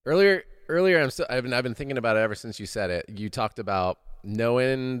Earlier, I've been thinking about it ever since you said it. You talked about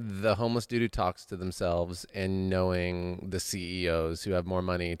knowing the homeless dude who talks to themselves and knowing the CEOs who have more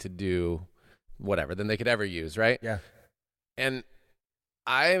money to do whatever than they could ever use, right? Yeah. And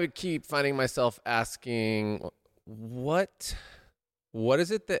I would keep finding myself asking, what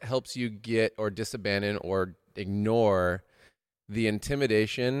is it that helps you get or disabandon or ignore the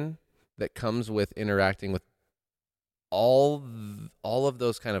intimidation that comes with interacting with all of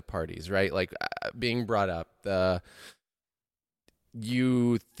those kind of parties, right? Like being brought up,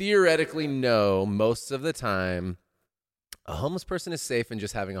 you theoretically know most of the time a homeless person is safe and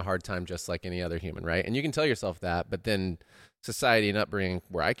just having a hard time just like any other human, right? And you can tell yourself that, but then society and upbringing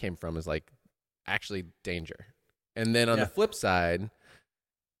where I came from is like actually danger. And then on the flip side,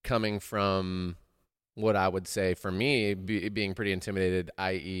 coming from what I would say for me being pretty intimidated,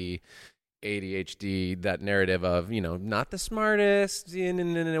 i.e. ADHD, that narrative of, not the smartest,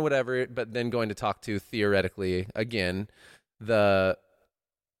 whatever, but then going to talk to theoretically, again, the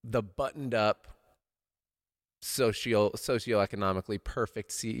buttoned up socioeconomically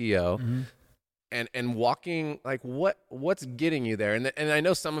perfect CEO, and walking like what's getting you there, and I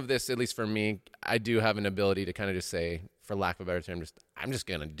know some of this, at least for me, I do have an ability to kind of just say, for lack of a better term, I'm just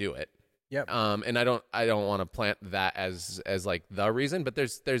gonna do it. Yep. And I don't want to plant that as like the reason, but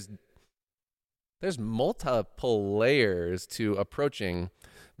there's multiple layers to approaching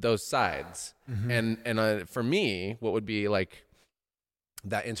those sides. And for me, what would be like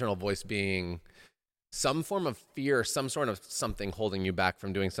that internal voice being some form of fear, some sort of something holding you back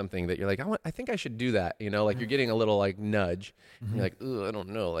from doing something that you're like, I think I should do that. Like you're getting a little like nudge. And you're like, ooh, I don't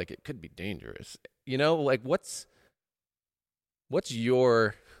know. Like it could be dangerous. Like what's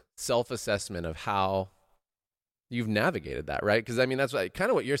your self-assessment of how you've navigated that, right? Because I mean, that's kind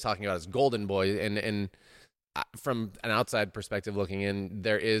of what you're talking about is golden boy, and from an outside perspective looking in,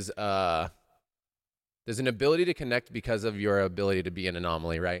 there's an ability to connect because of your ability to be an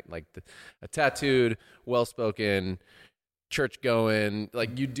anomaly, right? Like a tattooed, well-spoken, church-going,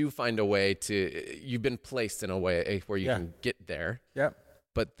 like you do find a way you've been placed in a way where you can get there. Yep.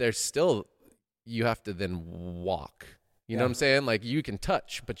 But there's still, you have to then walk. You know what I'm saying? Like you can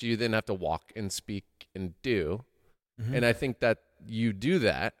touch, but you then have to walk and speak and do. And I think that you do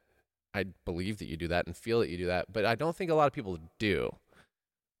that. I believe that you do that and feel that you do that, but I don't think a lot of people do.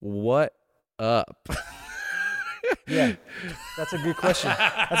 What up? Yeah, that's a good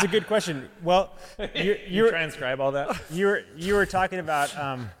question. Well, you transcribe all that. You were talking about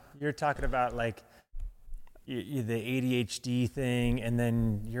like the ADHD thing, and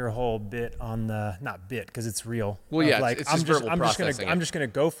then your whole bit on the not bit because it's real. Well, yeah, like, it's just verbal processing. I'm just gonna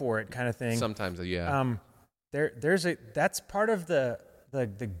go for it kind of thing. Sometimes, yeah. That's part of the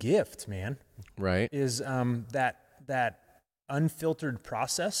gift, man. Right. Is that unfiltered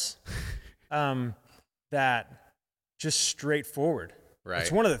process, that just straightforward. Right.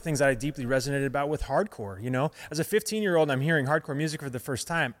 It's one of the things that I deeply resonated about with hardcore. As a 15-year-old, I'm hearing hardcore music for the first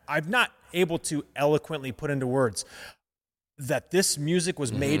time. I'm not able to eloquently put into words that this music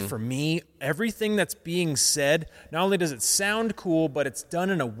was made for me. Everything that's being said, not only does it sound cool, but it's done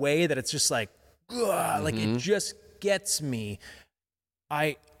in a way that it's just like, like it just gets me.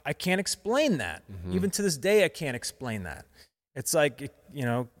 I can't explain that. Even to this day, I can't explain that. It's like,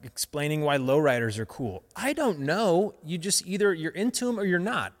 explaining why lowriders are cool. I don't know. You just either you're into them or you're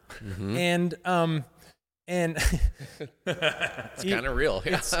not. And it's kind of real.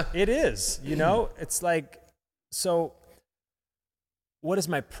 It is, it's like, so what is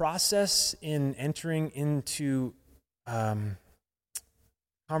my process in entering into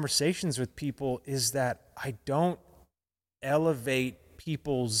conversations with people is that I don't elevate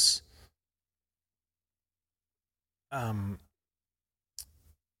people's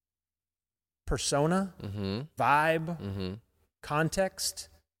persona, vibe, context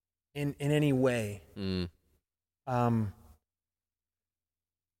in any way.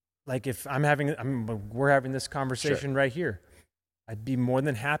 Like if we're having this conversation right here, I'd be more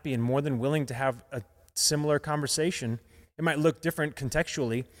than happy and more than willing to have a similar conversation. It might look different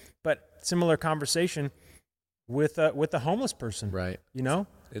contextually, but similar conversation with a homeless person. Right.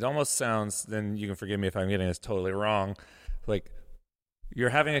 It almost sounds, then you can forgive me if I'm getting this totally wrong, like you're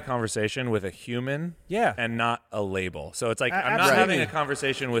having a conversation with a human and not a label. So it's like, I'm not having a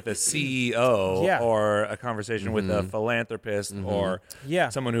conversation with a CEO or a conversation with a philanthropist or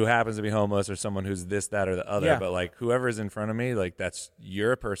someone who happens to be homeless or someone who's this, that, or the other. But like whoever's in front of me, like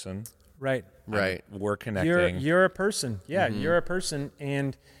you're a person. Right. We're connecting. You're a person. Yeah, you're a person.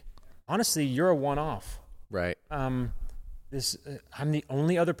 And honestly, you're a one-off. Right. I'm the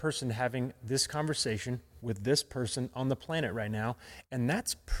only other person having this conversation with this person on the planet right now, and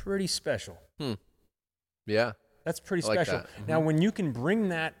that's pretty special. Yeah. That's pretty I like special. that. Now, when you can bring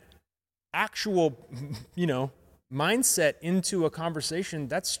that actual, mindset into a conversation,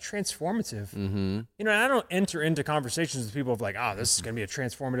 that's transformative. I don't enter into conversations with people of like, this is going to be a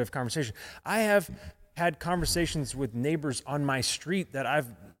transformative conversation. I have had conversations with neighbors on my street that I've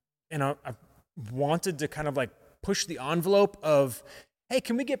wanted to kind of like push the envelope of, hey,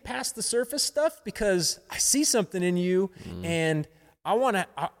 can we get past the surface stuff? Because I see something in you and I want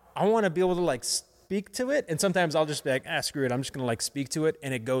to be able to like speak to it. And sometimes I'll just be like, screw it. I'm just going to like speak to it,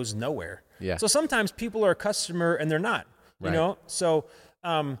 and it goes nowhere. Yeah. So sometimes people are a customer and they're not, So,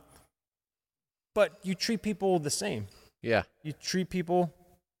 but you treat people the same. Yeah. You treat people,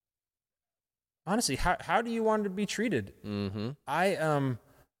 honestly, how do you want to be treated? I'm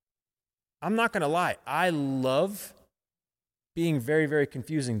not going to lie. I love being very, very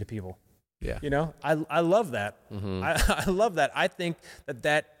confusing to people. Yeah. I love that. I love that. I think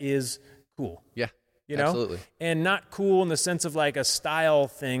that is cool. Yeah. Absolutely. And not cool in the sense of like a style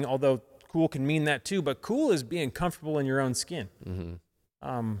thing, although cool can mean that too, but cool is being comfortable in your own skin.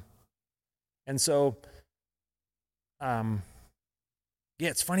 And so,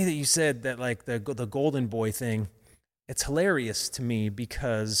 it's funny that you said that, like the golden boy thing. It's hilarious to me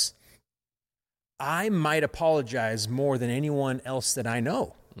because I might apologize more than anyone else that I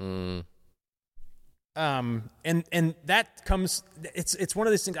know. And that comes, it's one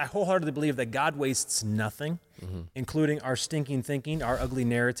of those things. I wholeheartedly believe that God wastes nothing, including our stinking thinking, our ugly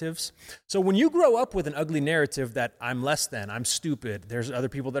narratives. So when you grow up with an ugly narrative that I'm less than, I'm stupid, there's other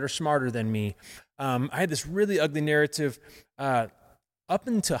people that are smarter than me. I had this really ugly narrative, up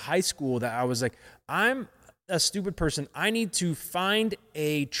into high school that I was like, I'm a stupid person. I need to find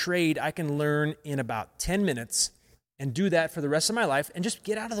a trade I can learn in about 10 minutes and do that for the rest of my life and just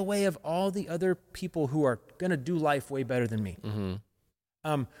get out of the way of all the other people who are going to do life way better than me.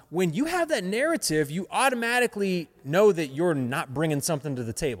 When you have that narrative, you automatically know that you're not bringing something to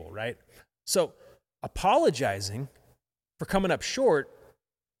the table, right? So apologizing for coming up short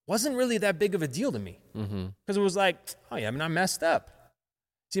wasn't really that big of a deal to me because it was like, oh yeah, I mean, I messed up.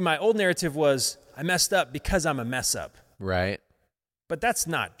 See, my old narrative was I messed up because I'm a mess up. Right. But that's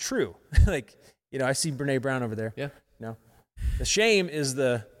not true. Like, I see Brene Brown over there. Yeah. The shame is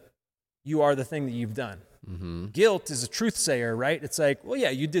you are the thing that you've done. Guilt is a truth sayer, right? It's like, well, yeah,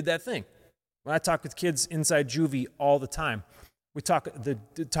 you did that thing. When I talk with kids inside juvie all the time, we talk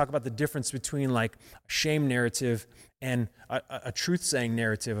about the difference between like a shame narrative and a truth saying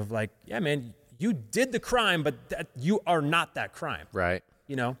narrative of like, yeah, man, you did the crime, but you are not that crime. Right.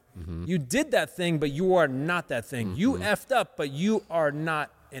 You did that thing, but you are not that thing. You effed up, but you are not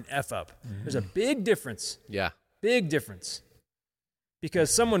an F up. There's a big difference. Yeah. Big difference.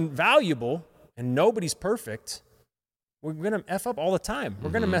 Because someone valuable, and nobody's perfect, we're going to F up all the time.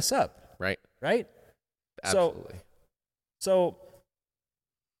 We're going to mess up. Right. Right? Absolutely. So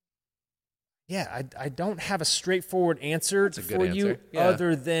yeah, I don't have a straightforward answer for you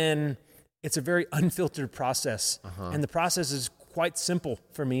other than it's a very unfiltered process. And the process is quite simple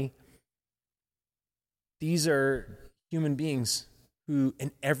for me. These are human beings who,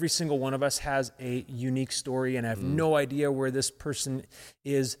 and every single one of us has a unique story, and I have no idea where this person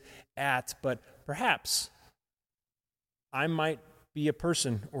is at, but perhaps I might be a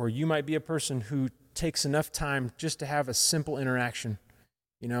person, or you might be a person who takes enough time just to have a simple interaction.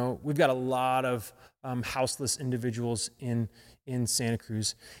 We've got a lot of houseless individuals in Santa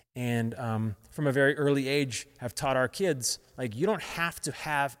Cruz, and from a very early age have taught our kids, like, you don't have to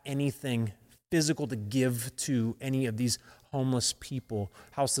have anything physical to give to any of these homeless people,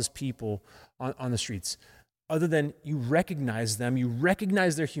 houseless people on the streets, other than you recognize them, you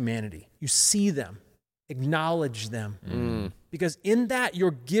recognize their humanity, you see them, acknowledge them. Because in that,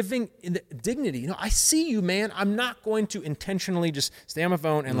 you're giving dignity. I see you, man. I'm not going to intentionally just stay on my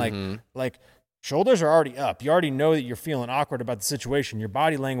phone and like shoulders are already up. You already know that you're feeling awkward about the situation. Your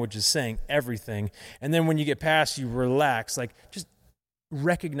body language is saying everything. And then when you get past, you relax. Like, just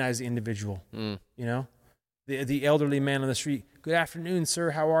recognize the individual, the elderly man on the street. Good afternoon,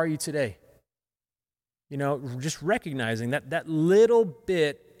 sir. How are you today? Just recognizing that little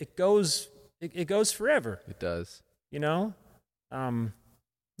bit, it goes forever. It does.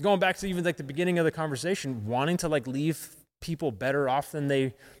 Going back to even like the beginning of the conversation, wanting to like leave people better off than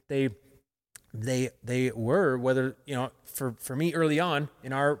they were, whether, for me early on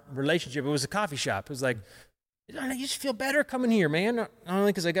in our relationship, it was a coffee shop. It was like, you just feel better coming here, man. Not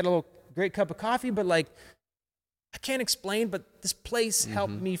only because I got a little great cup of coffee, but like, I can't explain, but this place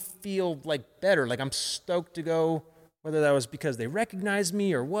helped me feel like better. Like, I'm stoked to go, whether that was because they recognized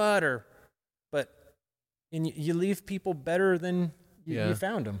me or what, but and you leave people better than you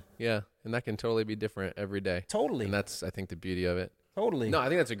found them. Yeah, and that can totally be different every day. Totally. And that's, I think, the beauty of it. Totally. No, I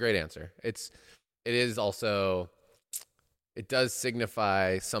think that's a great answer. It is also, it does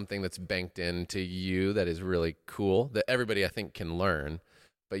signify something that's banked into you that is really cool, that everybody, I think, can learn.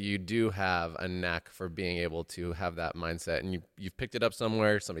 But you do have a knack for being able to have that mindset, and you've picked it up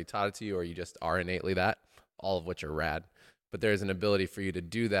somewhere, somebody taught it to you, or you just are innately that, all of which are rad. But there's an ability for you to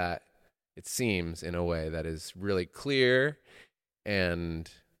do that, it seems, in a way that is really clear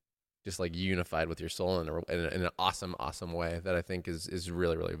and just like unified with your soul in an awesome, awesome way that I think is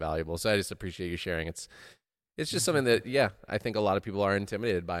really, really valuable. So I just appreciate you sharing. It's just something that, I think a lot of people are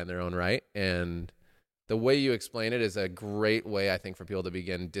intimidated by in their own right. And the way you explain it is a great way, I think, for people to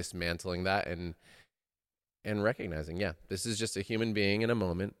begin dismantling that and recognizing, this is just a human being in a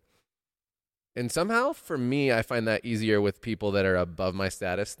moment. And somehow, for me, I find that easier with people that are above my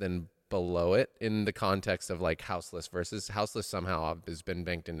status than below it, in the context of like houseless versus houseless. Somehow has been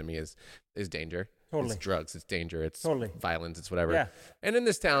banked into me is danger. Totally. It's drugs, it's danger, it's violence, it's whatever. Yeah. And in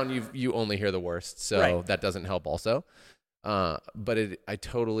this town, you only hear the worst, so that doesn't help also. But I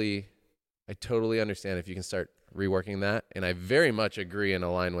totally understand if you can start reworking that. And I very much agree and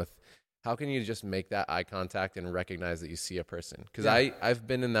align with, how can you just make that eye contact and recognize that you see a person? Because I've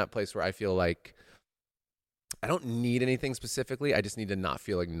been in that place where I feel like I don't need anything specifically. I just need to not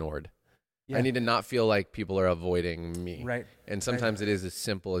feel ignored. Yeah. I need to not feel like people are avoiding me. Right. And sometimes it is as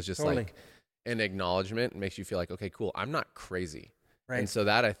simple as just like an acknowledgement. It makes you feel like, okay, cool, I'm not crazy. Right. And so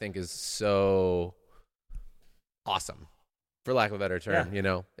that, I think, is so awesome, for lack of a better term,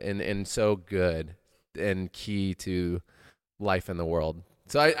 and so good and key to life in the world.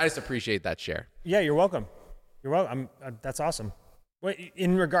 So I just appreciate that share. Yeah, you're welcome. You're welcome. That's awesome. Wait,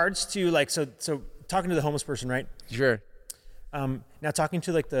 in regards to like, so talking to the homeless person, right? Sure. Now talking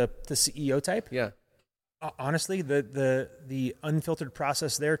to like the CEO type. Yeah. Honestly, the unfiltered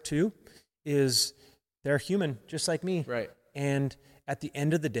process there too is they're human, just like me. Right. And at the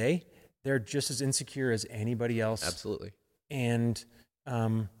end of the day, they're just as insecure as anybody else. Absolutely. And,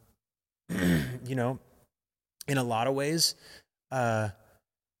 in a lot of ways, at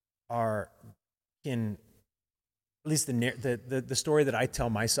least the story that I tell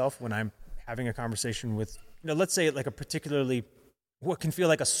myself when I'm having a conversation with, let's say like a particularly, what can feel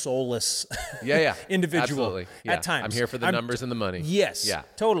like a soulless individual. Absolutely. At times. I'm here for the numbers and the money. Yes. Yeah.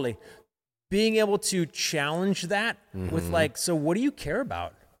 Totally. Being able to challenge that with like, so what do you care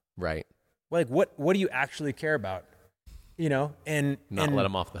about? Right. Like what do you actually care about? And let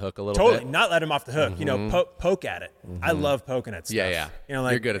them off the hook a little bit. Totally, not let them off the hook. Poke at it. I love poking at stuff. Yeah.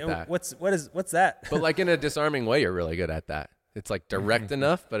 You're good at that. What's that? But like in a disarming way, you're really good at that. It's like direct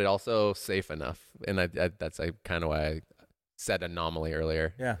enough, but it also safe enough. And that's kind of why I said anomaly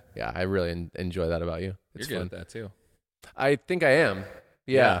earlier. Yeah. Yeah, I really enjoy that about you. It's You're good at that too. I think I am.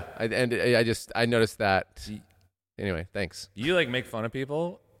 Yeah. I noticed that. Anyway, thanks. You like make fun of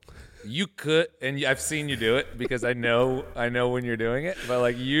people. You could, and I've seen you do it because I know when you're doing it, but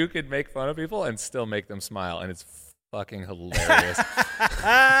like you could make fun of people and still make them smile, and it's fucking hilarious.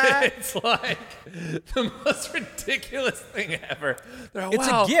 It's like the most ridiculous thing ever. Like, it's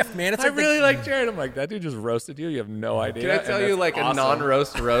a gift, man. I really like Jared. I'm like, that dude just roasted you. You have no idea. Can I tell you like awesome. A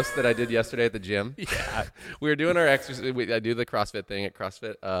non-roast that I did yesterday at the gym? Yeah. We were doing our exercise. I do the CrossFit thing at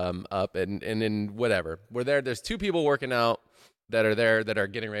CrossFit up and in whatever. We're there. There's two people working out that are there that are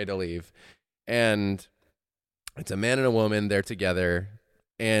getting ready to leave. And it's a man and a woman. They're together.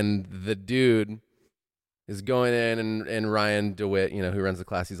 And the dude is going in, and Ryan DeWitt, who runs the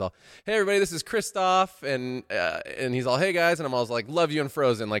class, he's all, hey, everybody, this is Christoph. And he's all, hey, guys. And I'm always like, love you and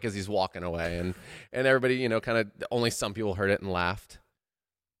Frozen, like as he's walking away. And everybody, kind of only some people heard it and laughed.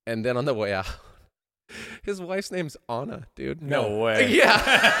 And then on the way out, his wife's name's Anna, dude. No way. Yeah.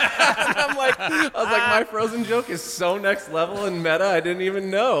 And I was like, my Frozen joke is so next level and meta, I didn't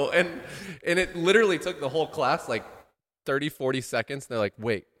even know. And it literally took the whole class like 30, 40 seconds. And they're like,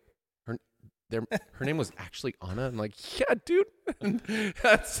 wait, her name was actually Anna? I'm like, yeah, dude.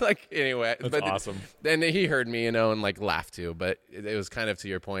 That's like, anyway. That's awesome. And he heard me, and like laughed too. But it was kind of to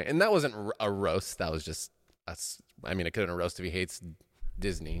your point. And that wasn't a roast. That was just us. I mean, it could have been a roast if he hates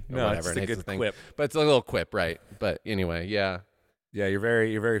Disney or whatever. It's a good quip. But it's a little quip, right? But anyway, yeah. Yeah, you're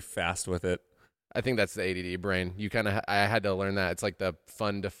very fast with it. I think that's the ADD brain. I had to learn that. It's like the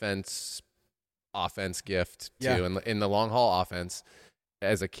fun defense offense gift too. Yeah. In the long haul offense,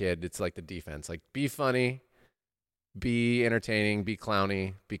 as a kid, it's like the defense. Like, be funny, be entertaining, be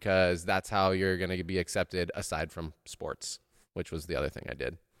clowny, because that's how you're going to be accepted aside from sports, which was the other thing I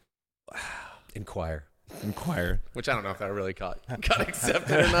did. Wow. Inquire. Inquire. Which I don't know if that really got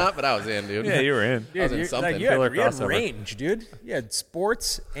accepted or not, but I was in, dude. Yeah, you were in. I was in something. You had range, dude. You had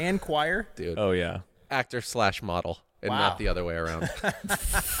sports and choir. Dude. Oh, yeah. Actor/model, and not the other way around.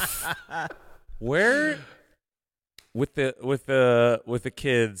 Where, with the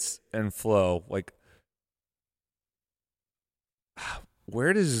kids and Flo, like,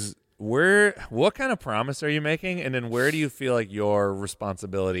 what kind of promise are you making, and then where do you feel like your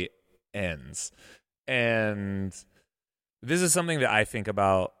responsibility ends? And this is something that I think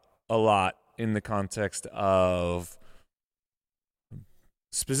about a lot in the context of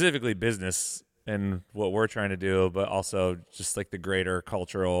specifically business and what we're trying to do, but also just like the greater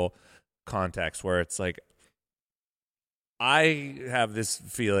cultural context, where it's like, I have this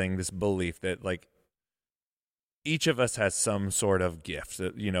feeling, this belief that like each of us has some sort of gift,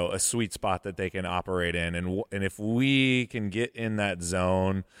 you know, a sweet spot that they can operate in. And if we can get in that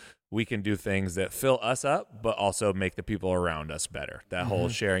zone, we can do things that fill us up, but also make the people around us better. That whole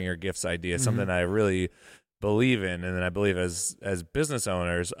sharing your gifts idea is something I really believe in. And then I believe as business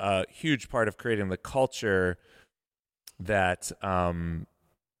owners, a huge part of creating the culture that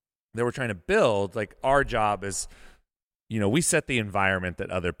we're trying to build, like our job is, you know, we set the environment that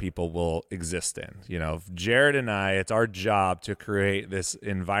other people will exist in. You know, Jared and I, it's our job to create this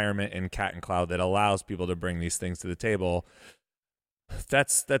environment in Cat and Cloud that allows people to bring these things to the table.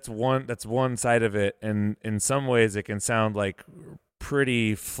 That's one side of it, and in some ways it can sound like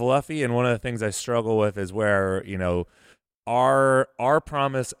pretty fluffy. And one of the things I struggle with is where, you know, our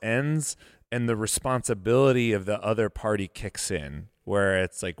promise ends and the responsibility of the other party kicks in, where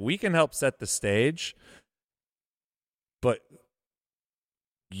it's like we can help set the stage, but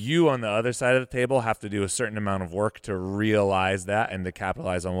you on the other side of the table have to do a certain amount of work to realize that and to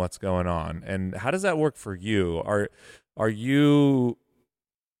capitalize on what's going on. And how does that work for you? Are you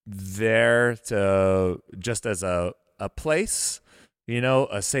there to just as a place, you know,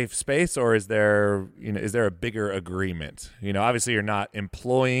 a safe space, or is there a bigger agreement? You know, obviously you're not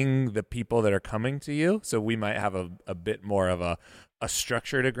employing the people that are coming to you, so we might have a bit more of a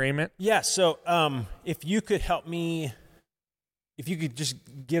structured agreement. Yeah. So if you could help me, if you could just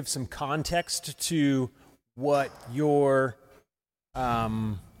give some context to what your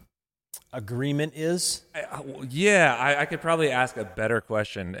agreement is? I could probably ask a better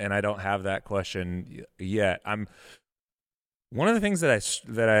question, and I don't have that question yet. One of the things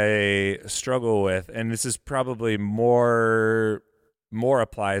that I struggle with, and this is probably more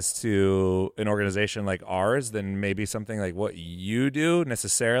applies to an organization like ours than maybe something like what you do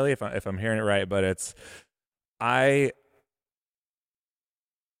necessarily, if I'm hearing it right, but it's I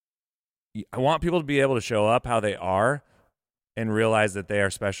want people to be able to show up how they are and realize that they are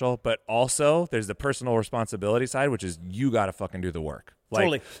special, but also there's the personal responsibility side, which is you got to fucking do the work.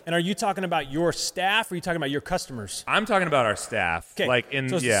 Totally. And are you talking about your staff, or are you talking about your customers? I'm talking about our staff.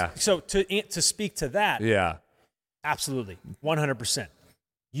 Okay. So to speak to that, yeah, absolutely, 100%.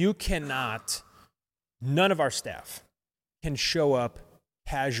 You cannot. None of our staff can show up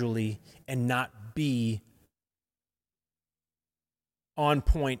casually and not be on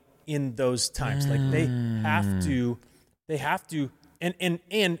point in those times. Like they have to,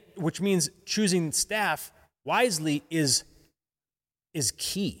 and which means choosing staff wisely is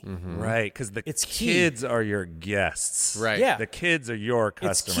key. Mm-hmm. Right, because the kids are your guests. Right. Yeah. The kids are your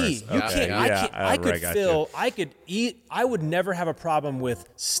customers. It's key. You can't. I would never have a problem with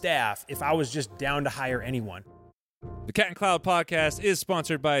staff if I was just down to hire anyone. The Cat and Cloud podcast is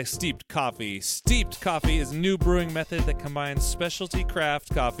sponsored by Steeped Coffee. Steeped Coffee is a new brewing method that combines specialty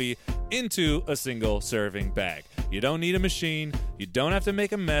craft coffee into a single serving bag. You don't need a machine. You don't have to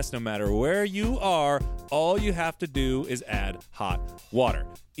make a mess no matter where you are. All you have to do is add hot water.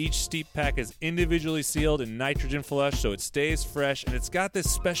 Each steep pack is individually sealed and nitrogen flushed so it stays fresh, and it's got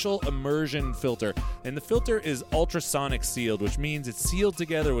this special immersion filter. And the filter is ultrasonic sealed, which means it's sealed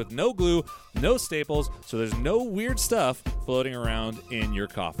together with no glue, no staples, so there's no weird stuff floating around in your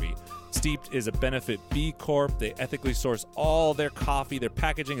coffee. Steeped is a Benefit B Corp. They ethically source all their coffee. Their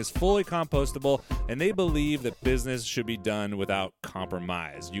packaging is fully compostable, and they believe that business should be done without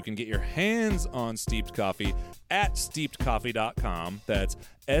compromise. You can get your hands on Steeped Coffee at steepedcoffee.com. That's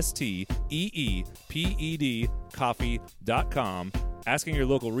STEEPED coffee.com. Asking your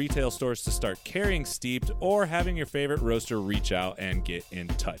local retail stores to start carrying Steeped, or having your favorite roaster reach out and get in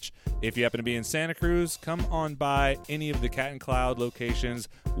touch. If you happen to be in Santa Cruz, come on by any of the Cat and Cloud locations.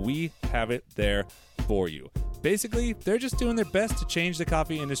 We have it there for you. Basically, they're just doing their best to change the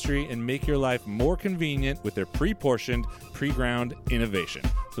coffee industry and make your life more convenient with their pre-portioned, pre-ground innovation.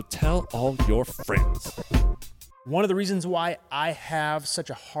 So tell all your friends. one of the reasons why I have such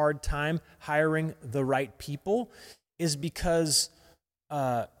a hard time hiring the right people is because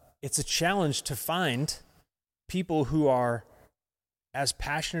it's a challenge to find people who are as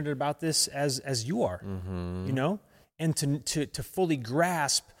passionate about this as you are, you know, and to fully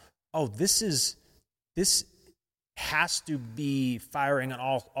grasp, oh, this has to be firing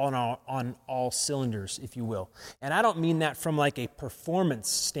on all cylinders, if you will. And I don't mean that from like a performance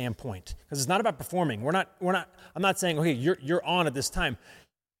standpoint, because it's not about performing. I'm not saying, okay, you're on at this time.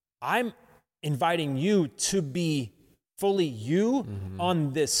 I'm inviting you to be fully you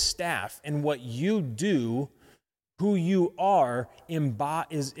on this staff, and what you do, who you are,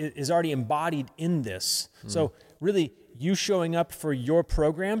 is already embodied in this. So really, you showing up for your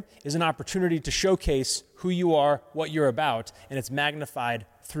program is an opportunity to showcase who you are, what you're about, and it's magnified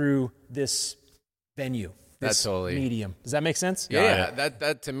through this venue, this medium. Does that make sense? Yeah.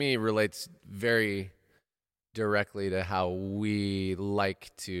 That to me relates very directly to how we would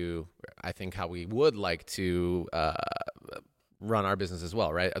like to run our business as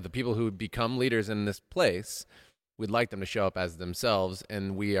well, right? The people who become leaders in this place, we'd like them to show up as themselves,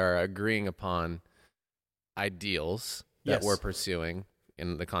 and we are agreeing upon ideals that we're pursuing.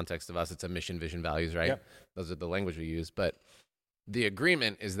 In the context of us, it's a mission, vision, values, right? Yep. Those are the language we use. But the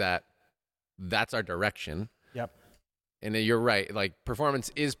agreement is that that's our direction. Yep. And you're right. Like,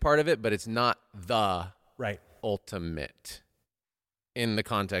 performance is part of it, but it's not the ultimate in the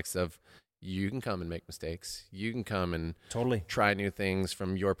context of you can come and make mistakes. You can come and try new things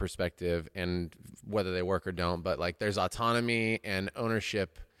from your perspective, and whether they work or don't. But like, there's autonomy and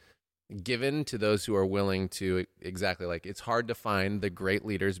ownership given to those who are willing to, exactly, like, it's hard to find the great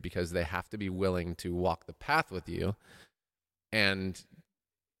leaders because they have to be willing to walk the path with you. And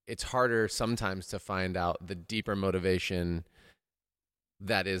it's harder sometimes to find out the deeper motivation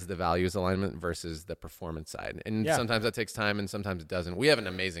that is the values alignment versus the performance side. And sometimes that takes time and sometimes it doesn't. We have an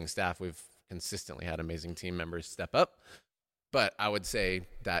amazing staff. We've consistently had amazing team members step up. But I would say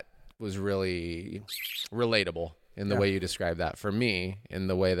that was really relatable in the way you describe that for me, in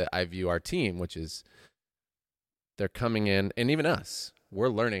the way that I view our team, which is they're coming in, and even us, we're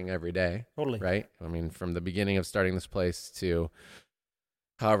learning every day. Totally. Right? I mean, from the beginning of starting this place to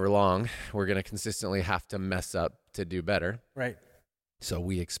however long, we're going to consistently have to mess up to do better. Right. So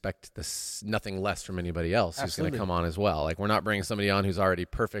we expect nothing less from anybody else who's going to come on as well. Like, we're not bringing somebody on who's already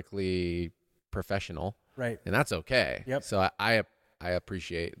perfectly professional. Right. And that's okay. Yep. So I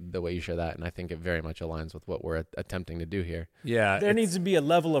appreciate the way you share that, and I think it very much aligns with what we're attempting to do here. Yeah. There needs to be a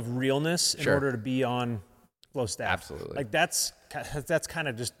level of realness in order to be on Flow staff. Absolutely. Like, that's kind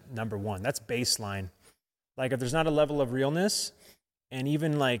of just number one. That's baseline. Like, if there's not a level of realness, and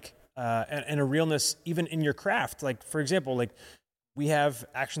even like and a realness even in your craft, like, for example, like, we have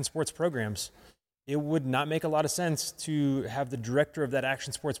action sports programs. It would not make a lot of sense to have the director of that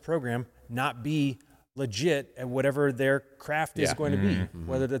action sports program not be legit at whatever their craft is going to be,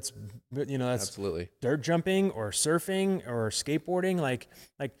 whether that's, that's absolutely dirt jumping or surfing or skateboarding, like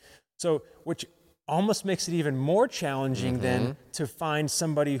so, which almost makes it even more challenging than to find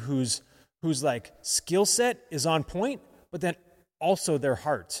somebody whose like skill set is on point, but then also their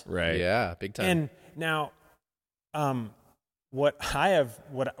heart. Right. Yeah. Big time. And now, what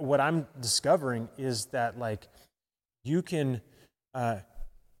I'm discovering is that, like, you can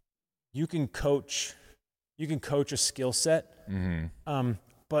coach a skill set,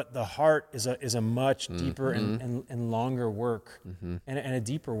 but the heart is a much deeper and longer work and a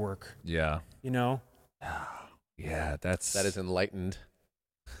deeper work. Yeah. You know? Yeah, that is enlightened.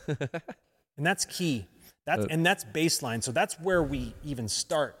 And that's key. That's baseline. So that's where we even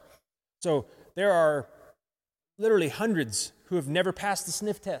start. So there are literally hundreds who have never passed the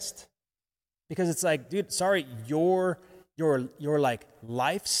sniff test, because it's like, dude, sorry, your like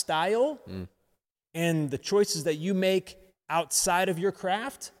lifestyle and the choices that you make outside of your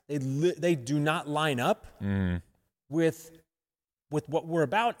craft, they do not line up with what we're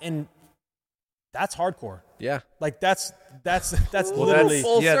about, and that's hardcore. Yeah, like that's literally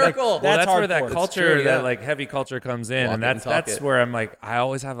full circle. That's hardcore. where that culture, that like heavy culture comes in, and that's where I'm like, I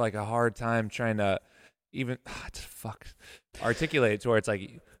always have like a hard time trying to even articulate it to where it's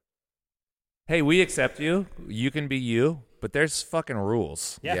like, hey, we accept you. You can be you, but there's fucking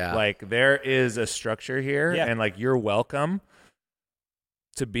rules. Yeah. Like, there is a structure here, and like, you're welcome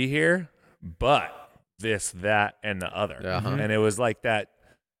to be here, but this, that, and the other. And it was like that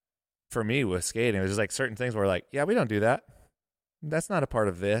for me with skating. It was just like certain things where like, yeah, we don't do that. That's not a part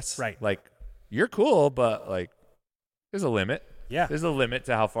of this. Right. Like, you're cool, but like, there's a limit. Yeah. There's a limit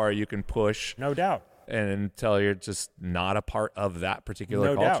to how far you can push. No doubt. and until you're just not a part of that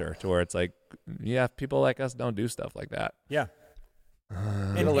particular culture, to where it's like, yeah, people like us don't do stuff like that. Yeah.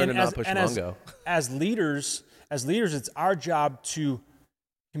 And learn to not push Mongo. As leaders, it's our job to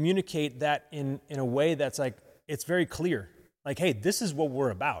communicate that in a way that's like, it's very clear. Like, hey, this is what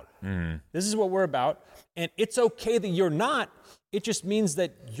we're about. This is what we're about. And it's okay that you're not. It just means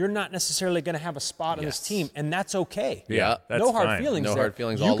that you're not necessarily going to have a spot on this team, and that's okay. Yeah, that's no hard fine. feelings. No there. hard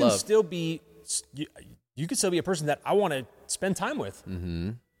feelings. You all can love. still be. You can still be a person that I want to spend time with.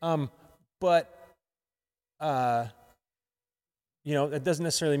 But that doesn't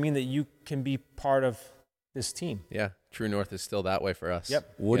necessarily mean that you can be part of this team. Yeah, True North is still that way for us.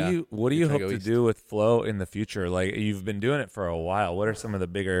 Yep. What do you hope to do with Flow in the future? Like, you've been doing it for a while. What are some of the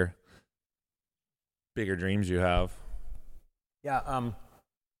bigger dreams you have? Yeah.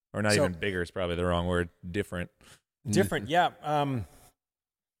 Or not even bigger is probably the wrong word. Different. Yeah.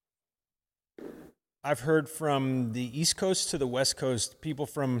 I've heard from the East Coast to the West Coast, people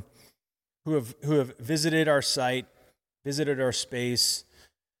who have visited our site, visited our space,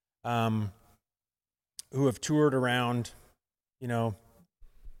 who have toured around,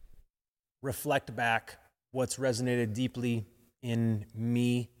 reflect back what's resonated deeply in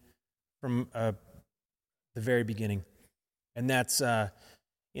me from the very beginning. And that's, their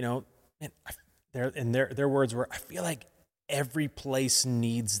words were, I feel like every place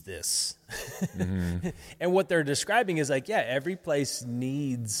needs this. And what they're describing is like, yeah, every place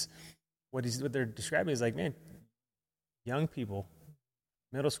needs what they're describing is like, man, young people,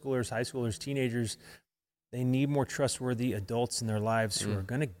 middle schoolers, high schoolers, teenagers, they need more trustworthy adults in their lives who are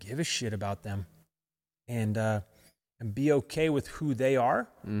going to give a shit about them and be okay with who they are,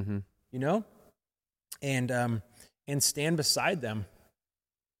 and stand beside them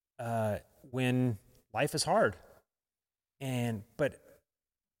when life is hard. And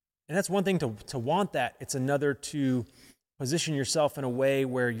that's one thing to want that. It's another to position yourself in a way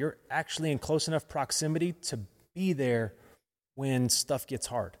where you're actually in close enough proximity to be there when stuff gets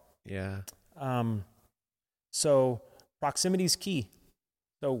hard. Yeah. So proximity is key.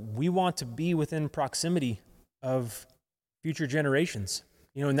 So we want to be within proximity of future generations,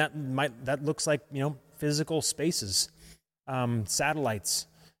 and that looks like, physical spaces, satellites.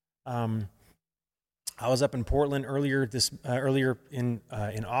 I was up in Portland earlier in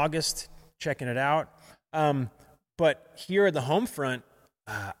August, checking it out. But here at the home front,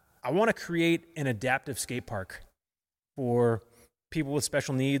 I want to create an adaptive skate park for people with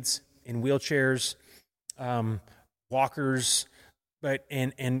special needs, in wheelchairs, walkers, but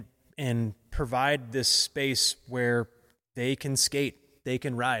and provide this space where they can skate, they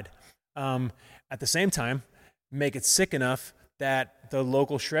can ride. At the same time, make it sick enough that the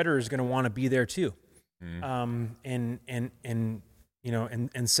local shredder is going to want to be there too, and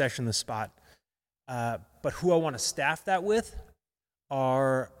session the spot. But who I want to staff that with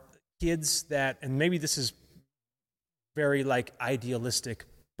are kids that, and maybe this is very like idealistic,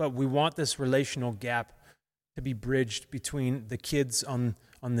 but we want this relational gap to be bridged between the kids on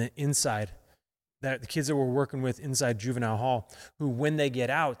the inside, that the kids that we're working with inside juvenile hall, who when they get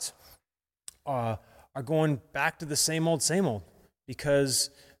out are going back to the same old, because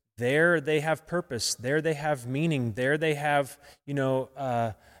there they have purpose, there they have meaning, there they have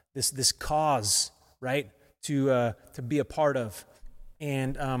this cause, right, to be a part of,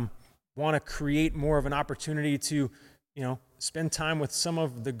 and want to create more of an opportunity to spend time with some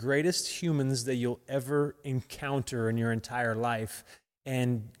of the greatest humans that you'll ever encounter in your entire life,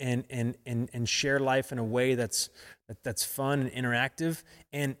 and share life in a way that's fun and interactive,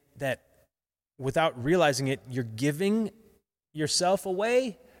 and that without realizing it, you're giving yourself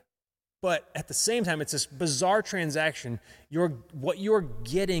away, but at the same time, it's this bizarre transaction. What you're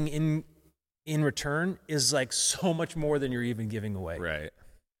getting in return is like so much more than you're even giving away. Right.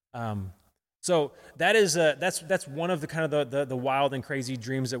 So that is that's one of the kind of the wild and crazy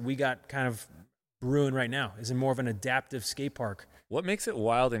dreams that we got kind of brewing right now, is in more of an adaptive skate park. What makes it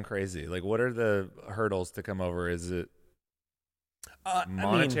wild and crazy? Like, what are the hurdles to come over? Is it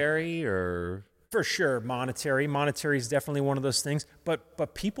monetary or? For sure, monetary. Monetary is definitely one of those things,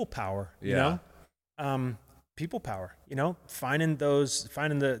 but people power, people power, finding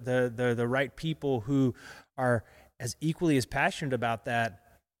the right people who are as equally as passionate about that,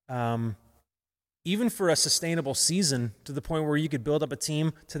 even for a sustainable season, to the point where you could build up a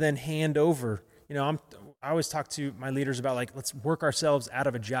team to then hand over. I always talk to my leaders about, like, let's work ourselves out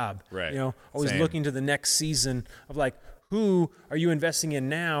of a job. Right. Always looking to the next season of, like, who are you investing in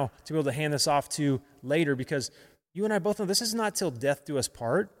now to be able to hand this off to later? Because you and I both know this is not till death do us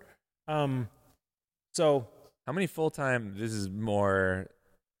part. So how many full-time, this is more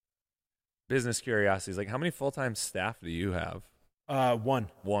business curiosities, like how many full-time staff do you have? One.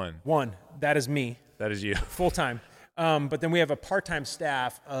 One. That is me. That is you. Full-time. But then we have a part-time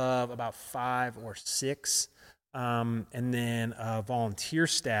staff of about 5 or 6. And then a volunteer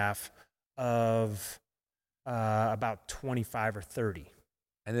staff of about 25 or 30.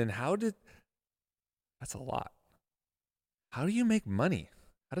 And then that's a lot. How do you make money?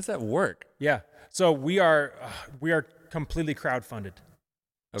 How does that work? Yeah. So we are completely crowdfunded.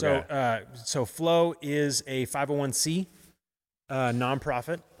 Okay. So Flow is a 501c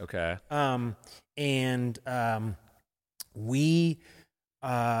nonprofit. Okay. And we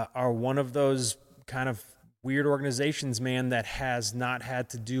are one of those kind of weird organizations, man, that has not had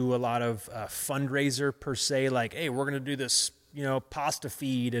to do a lot of fundraiser per se. Like, hey, we're going to do this, pasta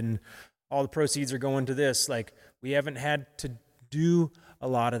feed and all the proceeds are going to this. Like, we haven't had to do a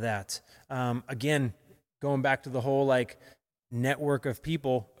lot of that. Again, going back to the whole like network of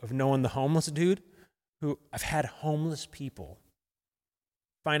people, of knowing the homeless dude, who I've had homeless people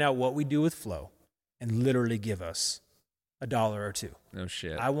find out what we do with Flow and literally give us $1 or $2. No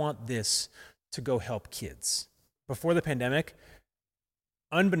shit. I want this to go help kids. Before the pandemic,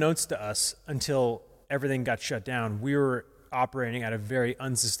 unbeknownst to us, until everything got shut down, we were operating at a very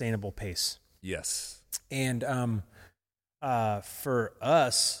unsustainable pace. Yes. And for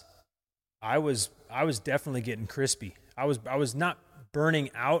us, I was definitely getting crispy. I was not burning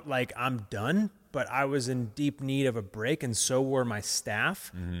out like I'm done, but I was in deep need of a break, and so were my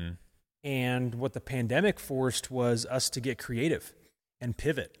staff. Mm-hmm. And what the pandemic forced was us to get creative and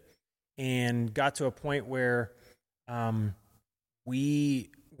pivot, and got to a point where we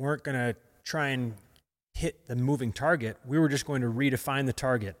weren't going to try and hit the moving target. We were just going to redefine the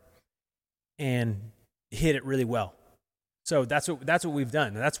target and hit it really well. So that's what we've done.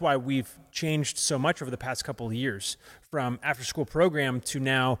 And that's why we've changed so much over the past couple of years, from after school program to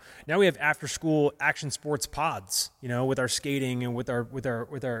now we have after school action sports pods, with our skating and with our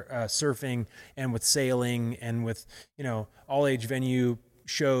surfing and with sailing and with, all age venue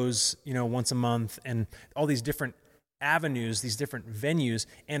shows, once a month, and all these different avenues, these different venues.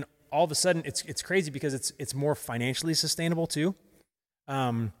 And all of a sudden it's crazy because it's more financially sustainable too.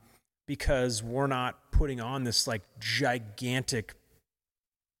 Because we're not putting on this like gigantic,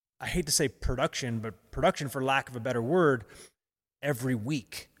 I hate to say production, but production for lack of a better word, every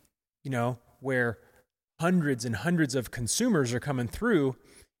week, where hundreds and hundreds of consumers are coming through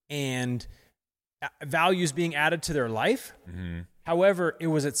and values being added to their life. Mm-hmm. However, it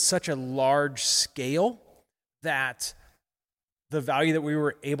was at such a large scale that the value that we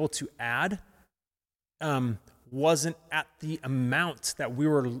were able to add wasn't at the amount that we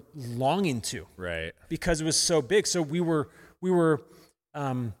were longing to, right? Because it was so big. So we were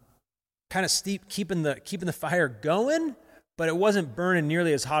kind of steep, keeping the fire going, but it wasn't burning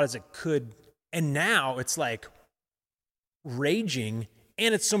nearly as hot as it could. And now it's like raging,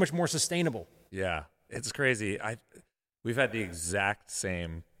 and it's so much more sustainable. Yeah, it's crazy. We've had the exact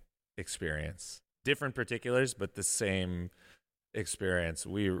same experience, different particulars, but the same experience.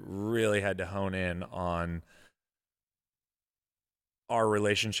 We really had to hone in on our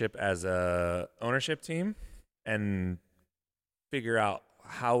relationship as a ownership team and figure out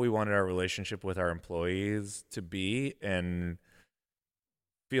how we wanted our relationship with our employees to be, and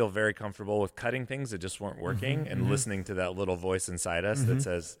feel very comfortable with cutting things that just weren't working, and listening to that little voice inside us that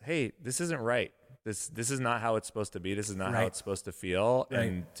says, hey, this isn't right. This is not how it's supposed to be. This is not how it's supposed to feel. Right.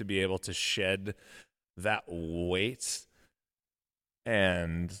 And to be able to shed that weight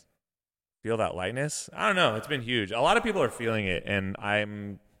and feel that lightness. I don't know. It's been huge. A lot of people are feeling it, and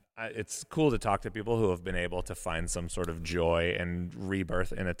it's cool to talk to people who have been able to find some sort of joy and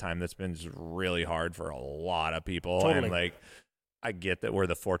rebirth in a time that's been just really hard for a lot of people. Totally. And like, I get that we're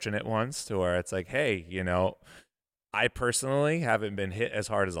the fortunate ones to where it's like, hey, I personally haven't been hit as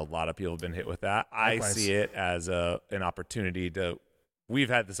hard as a lot of people have been hit with that. Likewise. I see it as an opportunity we've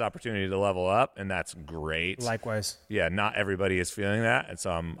had this opportunity to level up, and that's great. Likewise. Yeah, not everybody is feeling that, and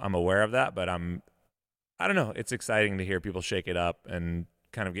so I'm aware of that, but I don't know, it's exciting to hear people shake it up and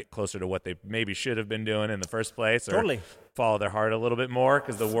kind of get closer to what they maybe should have been doing in the first place, or totally follow their heart a little bit more,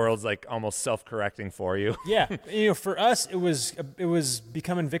 because the world's like almost self-correcting for you. Yeah, for us, it was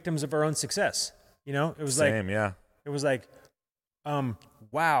becoming victims of our own success. It was Same, yeah. It was like,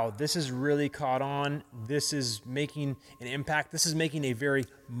 wow, this has really caught on. This is making an impact. This is making a very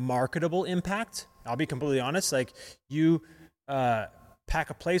marketable impact. I'll be completely honest. Like, you pack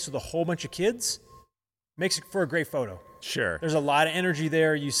a place with a whole bunch of kids, makes it for a great photo. Sure. There's a lot of energy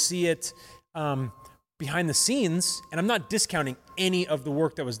there. You see it behind the scenes, and I'm not discounting any of the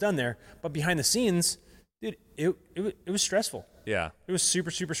work that was done there, but behind the scenes, dude, it was stressful. Yeah. It was super,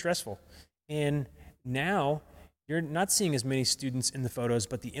 super stressful. And now you're not seeing as many students in the photos,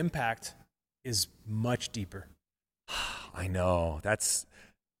 but the impact is much deeper. I know.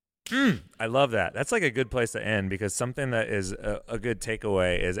 I love that. That's like a good place to end, because something that is a good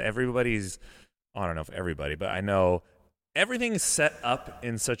takeaway is I don't know if everybody, but I know everything's set up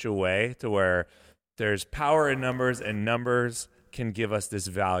in such a way to where there's power in numbers, and numbers can give us this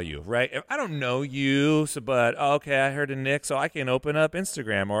value, right? I don't know you, but okay, I heard of Nick, so I can open up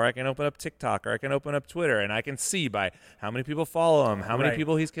Instagram, or I can open up TikTok, or I can open up Twitter, and I can see by how many people follow him, how many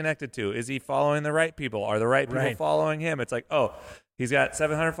people he's connected to. Is he following the right people? Are the right people following him? It's like, oh, he's got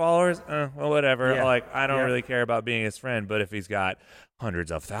 700 followers? Well, whatever. Yeah. Like, I don't really care about being his friend, but if he's got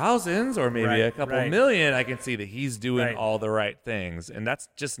hundreds of thousands or maybe a couple million, I can see that he's doing all the right things. And that's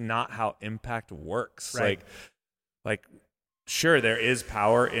just not how impact works. Like, sure, there is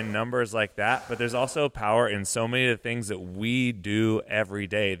power in numbers like that, but there's also power in so many of the things that we do every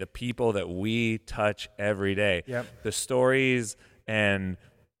day, the people that we touch every day, the stories and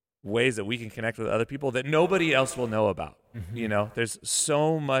ways that we can connect with other people that nobody else will know about. Mm-hmm. You know, there's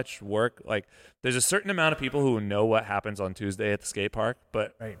so much work. Like, there's a certain amount of people who know what happens on Tuesday at the skate park,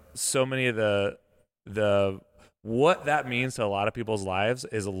 but so many of the what that means to a lot of people's lives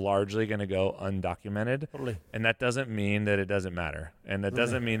is largely going to go undocumented. Totally. And that doesn't mean that it doesn't matter. And that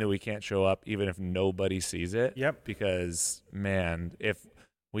doesn't mean that we can't show up even if nobody sees it. Yep. Because, man, if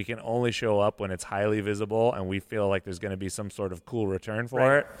we can only show up when it's highly visible and we feel like there's going to be some sort of cool return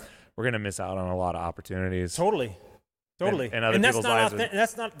for it, we're going to miss out on a lot of opportunities. Totally. And other people's lives.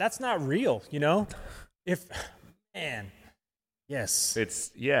 That's not real, you know? Yes.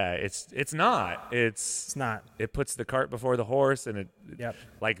 It's not. It's not. It puts the cart before the horse, and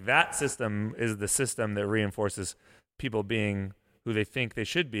like, that system is the system that reinforces people being who they think they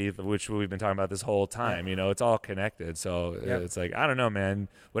should be, which we've been talking about this whole time. You know, it's all connected. So it's like, I don't know, man.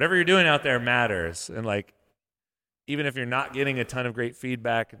 Whatever you're doing out there matters. And, like, even if you're not getting a ton of great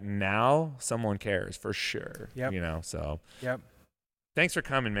feedback now, someone cares for sure. You know, so. Thanks for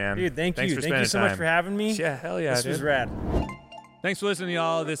coming, man. Dude, thank you. For thank you so much for having me. Yeah, hell yeah, This was rad. Thanks for listening,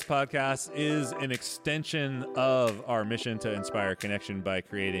 y'all. This podcast is an extension of our mission to inspire connection by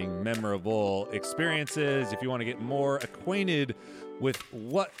creating memorable experiences. If you want to get more acquainted with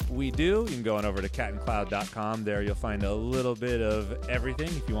what we do, you can go on over to catandcloud.com. There you'll find a little bit of everything.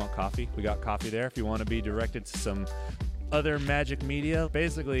 If you want coffee, we got coffee there. If you want to be directed to some other magic media,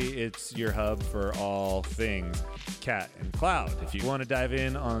 basically it's your hub for all things Cat and Cloud. If you want to dive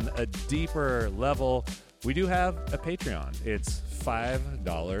in on a deeper level, we do have a Patreon. It's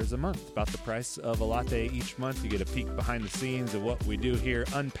 $5 a month, about the price of a latte each month. You get a peek behind the scenes of what we do here,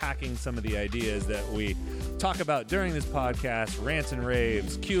 unpacking some of the ideas that we talk about during this podcast, rants and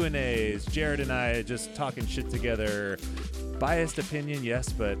raves, Q&As, Jared and I just talking shit together. Biased opinion,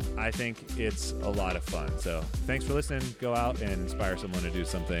 yes, but I think it's a lot of fun. So thanks for listening. Go out and inspire someone to do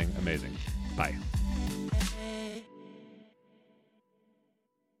something amazing. Bye.